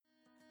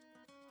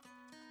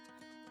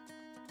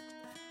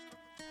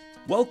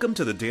Welcome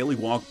to the Daily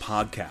Walk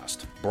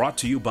Podcast, brought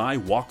to you by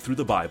Walk Through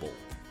the Bible.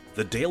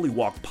 The Daily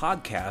Walk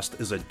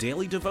Podcast is a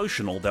daily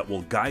devotional that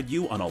will guide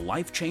you on a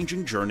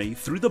life-changing journey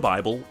through the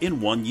Bible in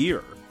 1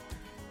 year.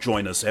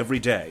 Join us every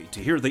day to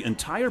hear the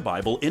entire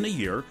Bible in a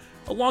year,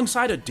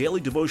 alongside a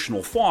daily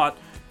devotional thought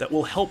that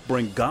will help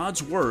bring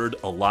God's Word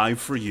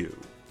alive for you.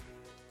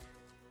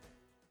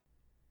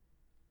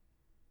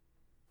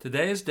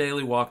 Today's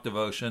Daily Walk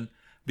devotion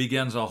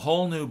begins a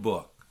whole new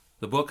book,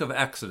 the book of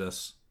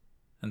Exodus,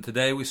 and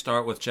today we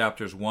start with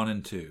chapters 1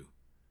 and 2.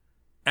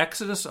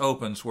 Exodus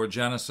opens where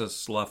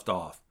Genesis left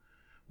off,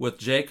 with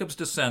Jacob's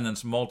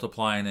descendants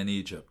multiplying in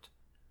Egypt.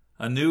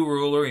 A new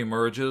ruler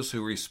emerges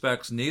who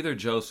respects neither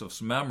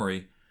Joseph's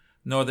memory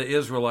nor the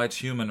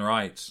Israelites' human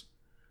rights.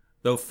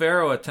 Though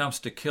Pharaoh attempts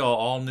to kill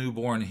all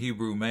newborn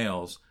Hebrew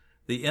males,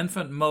 the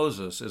infant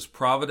Moses is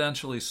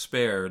providentially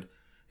spared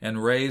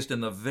and raised in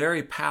the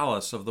very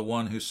palace of the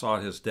one who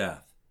sought his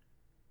death.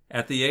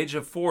 At the age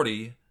of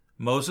 40,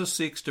 Moses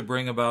seeks to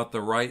bring about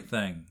the right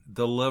thing,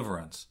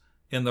 deliverance,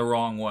 in the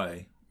wrong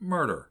way,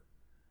 murder,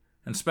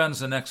 and spends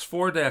the next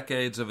 4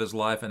 decades of his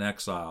life in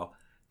exile,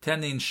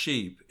 tending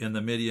sheep in the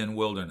Midian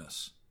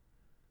wilderness.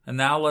 And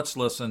now let's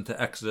listen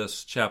to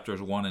Exodus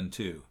chapters 1 and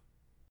 2.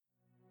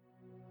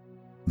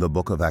 The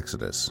Book of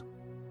Exodus,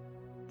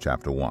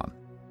 Chapter 1.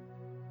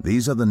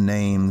 These are the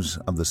names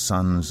of the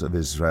sons of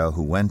Israel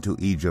who went to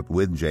Egypt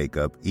with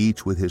Jacob,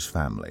 each with his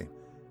family: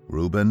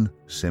 Reuben,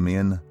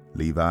 Simeon,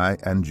 Levi,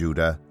 and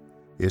Judah,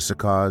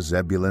 Issachar,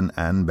 Zebulun,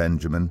 and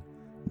Benjamin,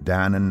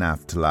 Dan and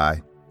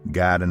Naphtali,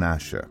 Gad and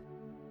Asher.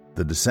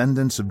 The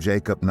descendants of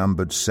Jacob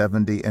numbered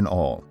 70 in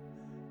all.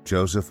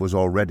 Joseph was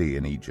already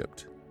in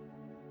Egypt.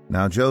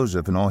 Now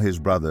Joseph and all his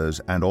brothers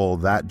and all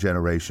that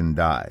generation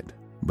died,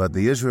 but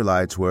the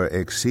Israelites were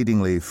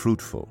exceedingly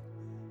fruitful.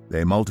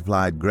 They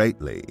multiplied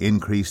greatly,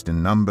 increased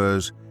in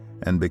numbers,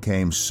 and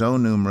became so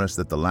numerous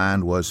that the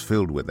land was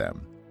filled with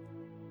them.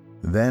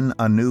 Then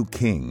a new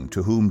king,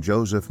 to whom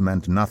Joseph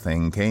meant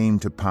nothing, came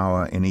to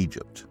power in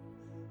Egypt.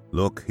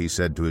 "Look," he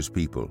said to his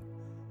people,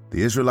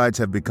 "the Israelites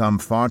have become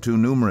far too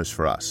numerous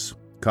for us.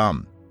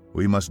 Come,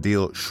 we must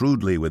deal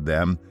shrewdly with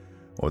them,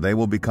 or they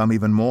will become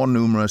even more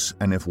numerous,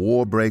 and if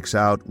war breaks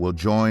out, will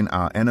join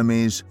our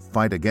enemies,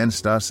 fight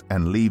against us,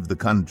 and leave the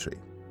country."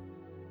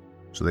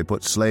 So they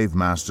put slave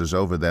masters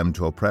over them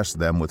to oppress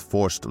them with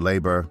forced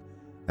labor,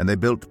 and they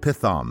built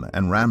Pithom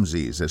and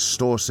Ramses as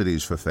store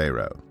cities for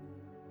Pharaoh.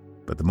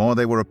 But the more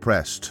they were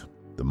oppressed,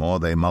 the more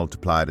they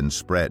multiplied and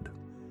spread.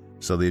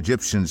 So the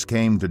Egyptians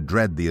came to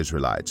dread the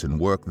Israelites and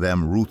worked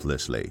them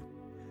ruthlessly.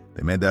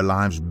 They made their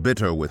lives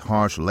bitter with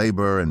harsh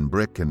labor and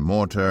brick and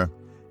mortar,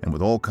 and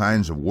with all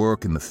kinds of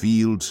work in the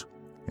fields.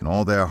 In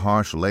all their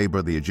harsh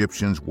labor the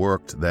Egyptians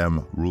worked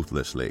them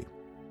ruthlessly.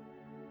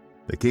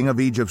 The king of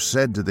Egypt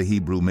said to the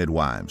Hebrew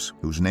midwives,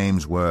 whose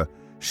names were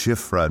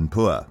Shiphrah and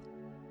Puah,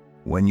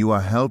 "When you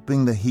are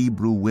helping the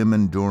Hebrew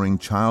women during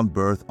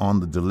childbirth on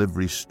the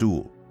delivery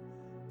stool,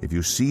 if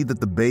you see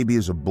that the baby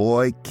is a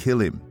boy, kill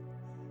him.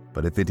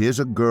 But if it is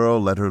a girl,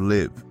 let her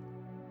live."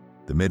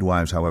 The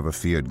midwives, however,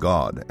 feared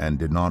God and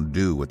did not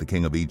do what the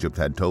king of Egypt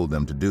had told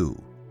them to do.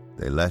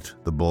 They let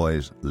the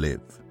boys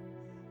live.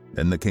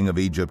 Then the king of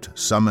Egypt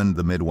summoned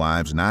the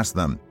midwives and asked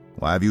them,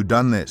 "Why have you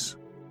done this?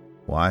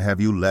 Why have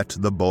you let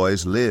the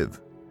boys live?"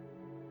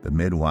 The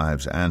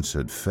midwives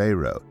answered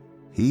Pharaoh,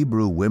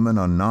 "Hebrew women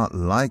are not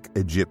like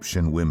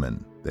Egyptian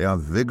women. They are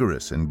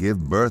vigorous and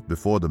give birth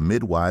before the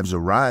midwives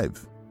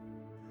arrive."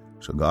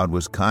 So God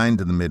was kind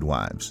to the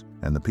midwives,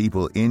 and the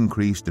people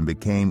increased and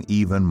became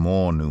even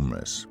more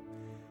numerous.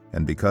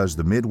 And because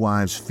the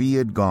midwives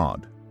feared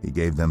God, he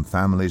gave them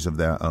families of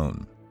their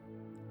own.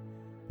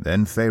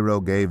 Then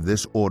Pharaoh gave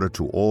this order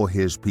to all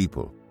his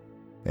people: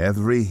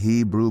 "Every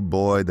Hebrew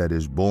boy that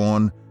is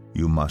born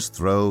you must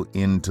throw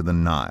into the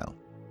Nile,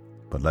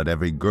 but let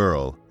every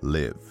girl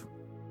live."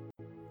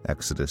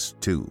 Exodus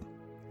 2.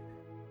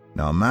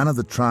 Now a man of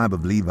the tribe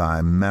of Levi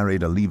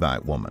married a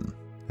Levite woman,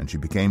 and she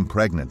became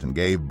pregnant and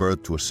gave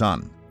birth to a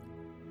son.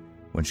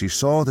 When she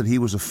saw that he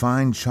was a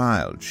fine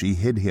child, she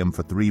hid him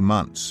for 3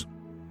 months.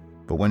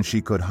 But when she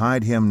could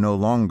hide him no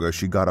longer,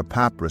 she got a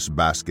papyrus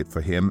basket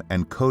for him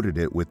and coated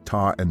it with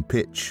tar and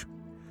pitch.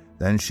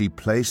 Then she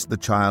placed the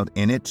child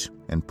in it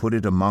and put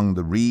it among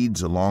the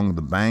reeds along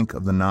the bank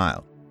of the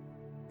Nile.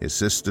 His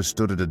sister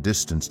stood at a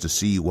distance to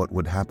see what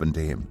would happen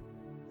to him.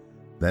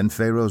 Then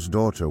Pharaoh's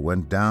daughter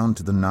went down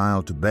to the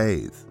Nile to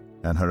bathe,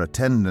 and her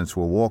attendants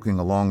were walking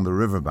along the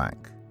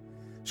riverbank.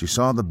 She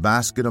saw the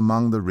basket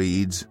among the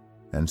reeds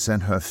and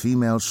sent her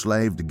female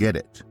slave to get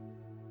it.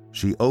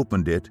 She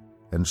opened it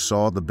and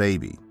saw the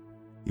baby.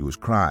 He was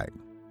crying,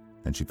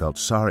 and she felt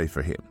sorry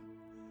for him.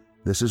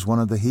 "This is one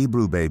of the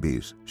Hebrew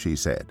babies," she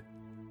said.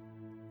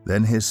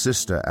 Then his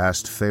sister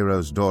asked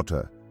Pharaoh's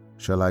daughter,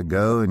 "Shall I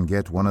go and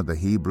get one of the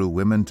Hebrew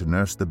women to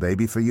nurse the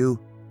baby for you?"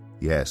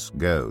 "Yes,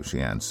 go,"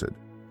 she answered.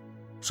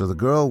 So the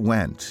girl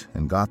went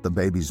and got the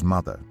baby's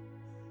mother.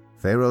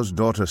 Pharaoh's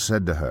daughter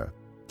said to her,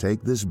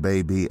 "Take this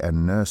baby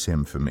and nurse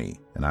him for me,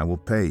 and I will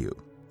pay you."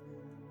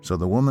 So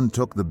the woman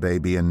took the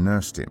baby and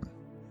nursed him.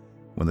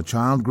 When the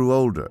child grew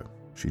older,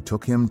 She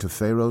took him to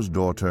Pharaoh's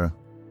daughter,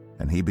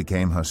 and he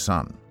became her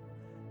son.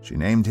 She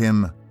named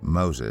him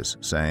Moses,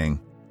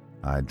 saying,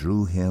 I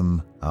drew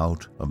him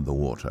out of the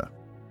water.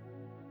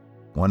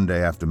 One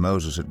day after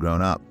Moses had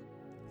grown up,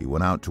 he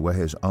went out to where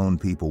his own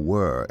people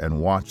were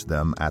and watched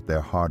them at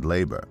their hard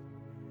labor.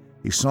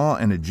 He saw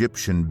an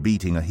Egyptian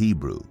beating a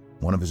Hebrew,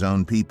 one of his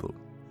own people.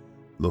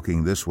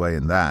 Looking this way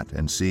and that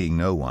and seeing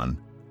no one,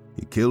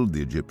 he killed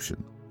the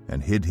Egyptian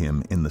and hid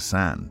him in the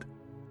sand.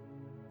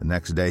 The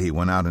next day he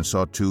went out and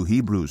saw 2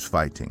 Hebrews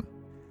fighting.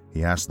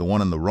 He asked the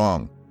one in the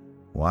wrong,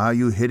 Why are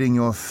you hitting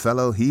your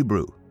fellow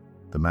Hebrew?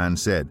 The man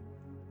said,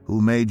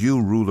 Who made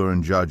you ruler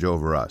and judge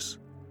over us?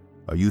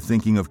 Are you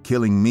thinking of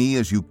killing me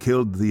as you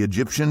killed the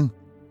Egyptian?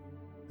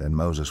 Then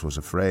Moses was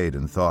afraid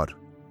and thought,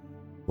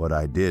 What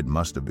I did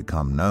must have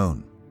become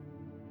known.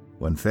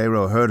 When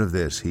Pharaoh heard of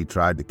this, he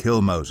tried to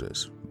kill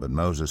Moses, but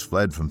Moses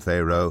fled from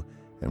Pharaoh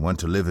and went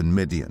to live in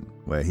Midian,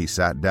 where he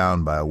sat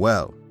down by a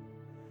well.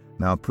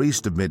 Now a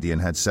priest of Midian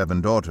had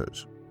 7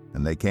 daughters,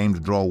 and they came to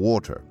draw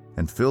water,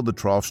 and filled the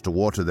troughs to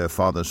water their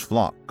father's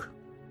flock.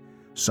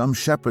 Some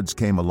shepherds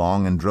came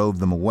along and drove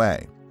them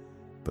away,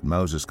 but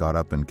Moses got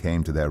up and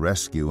came to their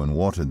rescue and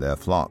watered their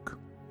flock.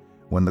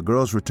 When the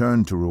girls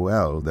returned to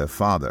Reuel, their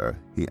father,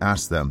 he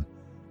asked them,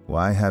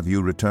 Why have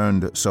you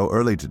returned so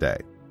early today?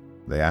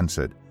 They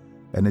answered,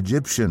 An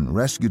Egyptian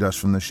rescued us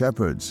from the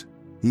shepherds.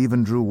 He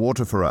even drew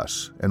water for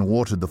us and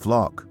watered the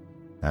flock.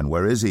 And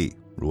where is he?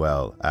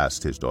 Reuel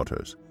asked his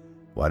daughters.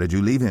 Why did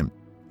you leave him?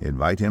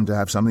 Invite him to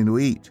have something to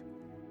eat.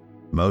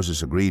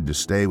 Moses agreed to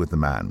stay with the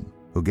man,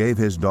 who gave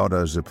his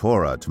daughter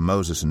Zipporah to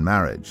Moses in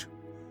marriage.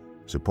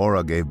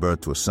 Zipporah gave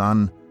birth to a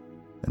son,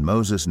 and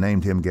Moses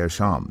named him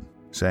Gershom,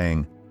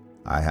 saying,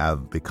 I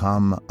have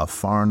become a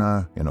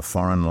foreigner in a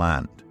foreign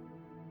land.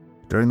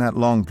 During that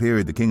long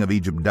period, the king of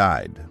Egypt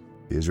died.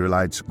 The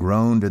Israelites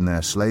groaned in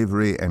their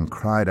slavery and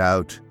cried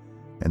out,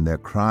 and their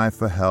cry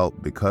for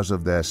help because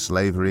of their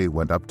slavery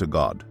went up to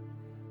God.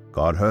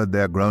 God heard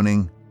their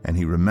groaning, and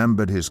he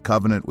remembered his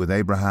covenant with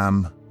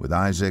Abraham, with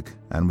Isaac,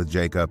 and with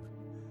Jacob.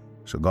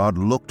 So God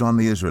looked on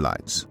the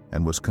Israelites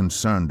and was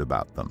concerned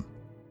about them.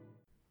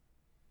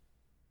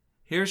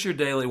 Here's your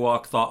daily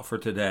walk thought for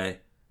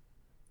today.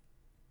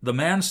 The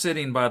man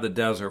sitting by the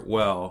desert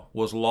well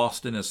was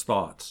lost in his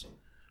thoughts.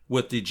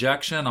 With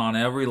dejection on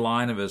every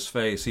line of his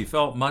face, he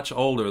felt much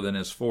older than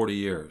his 40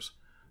 years.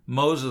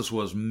 Moses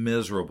was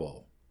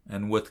miserable,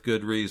 and with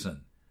good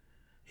reason.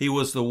 He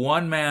was the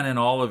one man in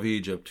all of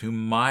Egypt who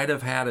might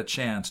have had a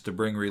chance to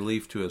bring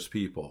relief to his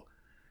people.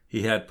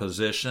 He had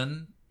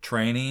position,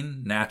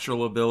 training,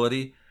 natural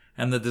ability,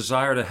 and the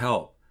desire to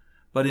help.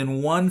 But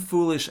in one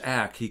foolish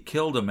act, he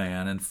killed a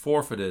man and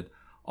forfeited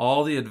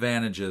all the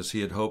advantages he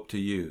had hoped to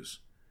use.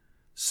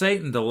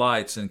 Satan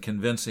delights in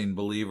convincing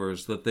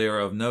believers that they are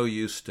of no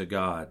use to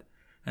God,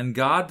 and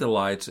God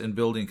delights in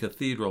building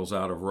cathedrals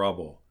out of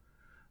rubble.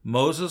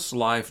 Moses'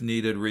 life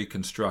needed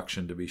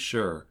reconstruction, to be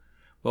sure,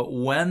 but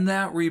when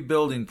that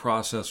rebuilding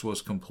process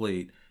was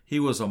complete, he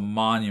was a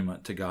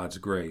monument to God's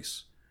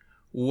grace.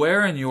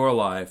 Where in your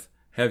life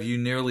have you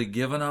nearly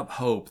given up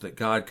hope that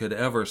God could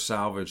ever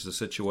salvage the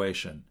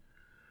situation?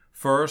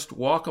 First,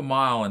 walk a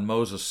mile in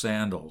Moses'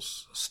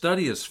 sandals.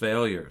 Study his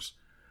failures.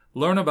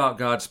 Learn about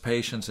God's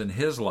patience in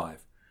his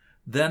life.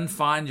 Then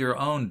find your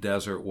own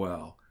desert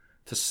well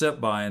to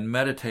sit by and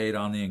meditate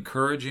on the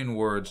encouraging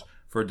words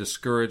for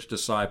discouraged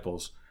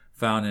disciples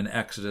found in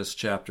Exodus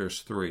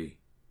chapters 3.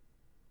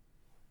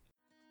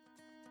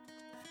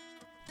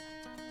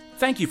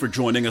 Thank you for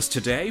joining us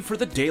today for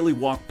the Daily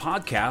Walk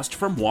podcast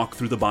from Walk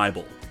Through the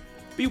Bible.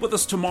 Be with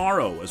us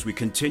tomorrow as we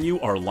continue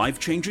our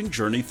life-changing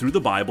journey through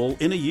the Bible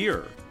in a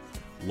year.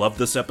 Love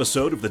this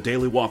episode of the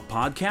Daily Walk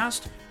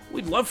podcast?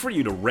 We'd love for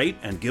you to rate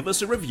and give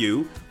us a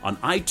review on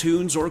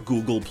iTunes or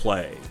Google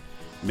Play.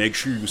 Make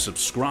sure you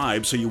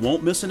subscribe so you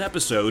won't miss an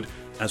episode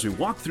as we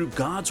walk through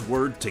God's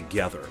Word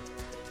together.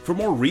 For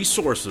more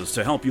resources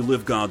to help you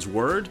live God's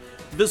Word,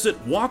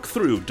 visit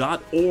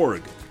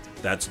walkthrough.org.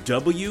 That's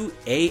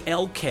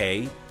WALKTHRU.org.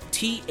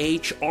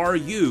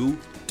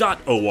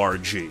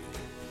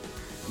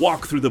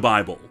 Walk through the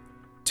Bible.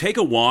 Take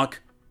a walk,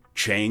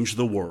 change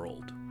the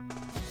world.